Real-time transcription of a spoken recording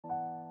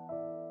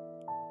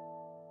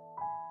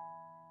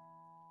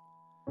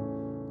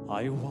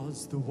I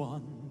was the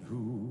one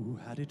who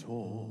had it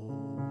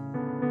all.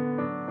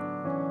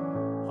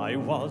 I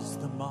was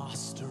the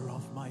master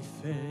of my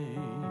fate.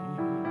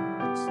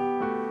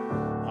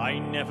 I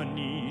never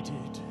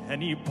needed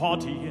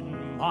anybody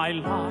in my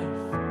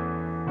life.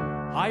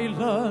 I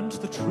learned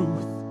the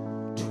truth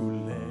too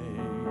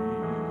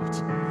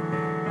late.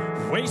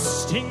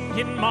 Wasting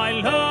in my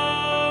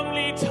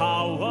lonely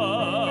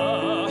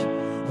tower,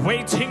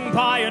 waiting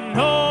by an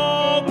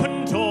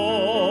open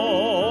door.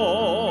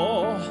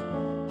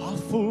 I'll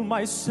fool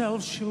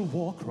myself, she'll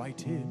walk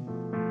right in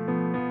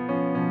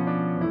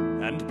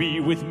and be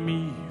with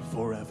me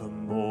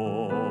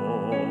forevermore.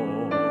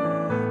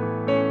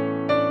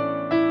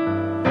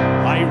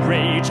 I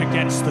rage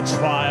against the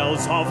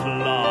trials of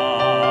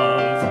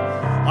love.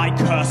 I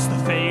curse the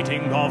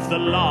fading of the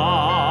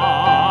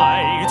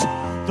light.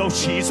 Though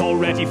she's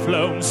already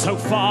flown so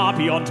far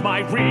beyond my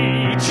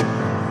reach,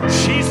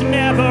 she's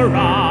never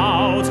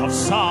out of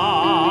sight.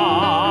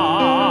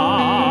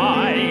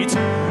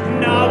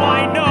 Now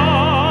I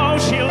know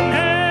she'll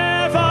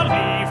never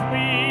leave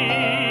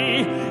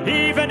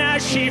me. Even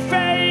as she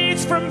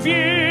fades from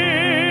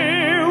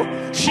view,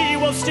 she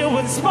will still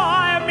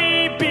inspire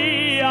me,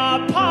 be a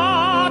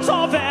part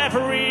of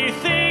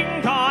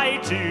everything I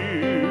do.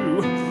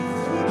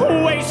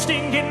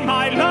 Wasting in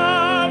my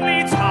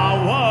lonely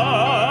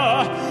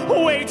tower,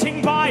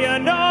 waiting by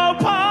an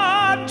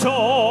open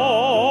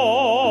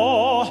door.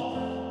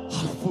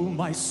 I'll fool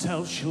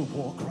myself, she'll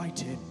walk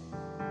right in.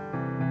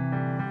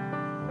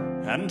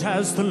 And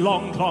as the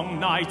long, long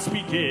nights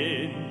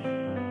begin,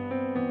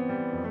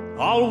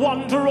 I'll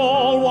wonder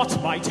all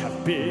what might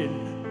have been,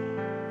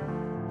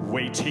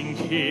 waiting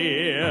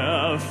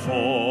here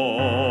for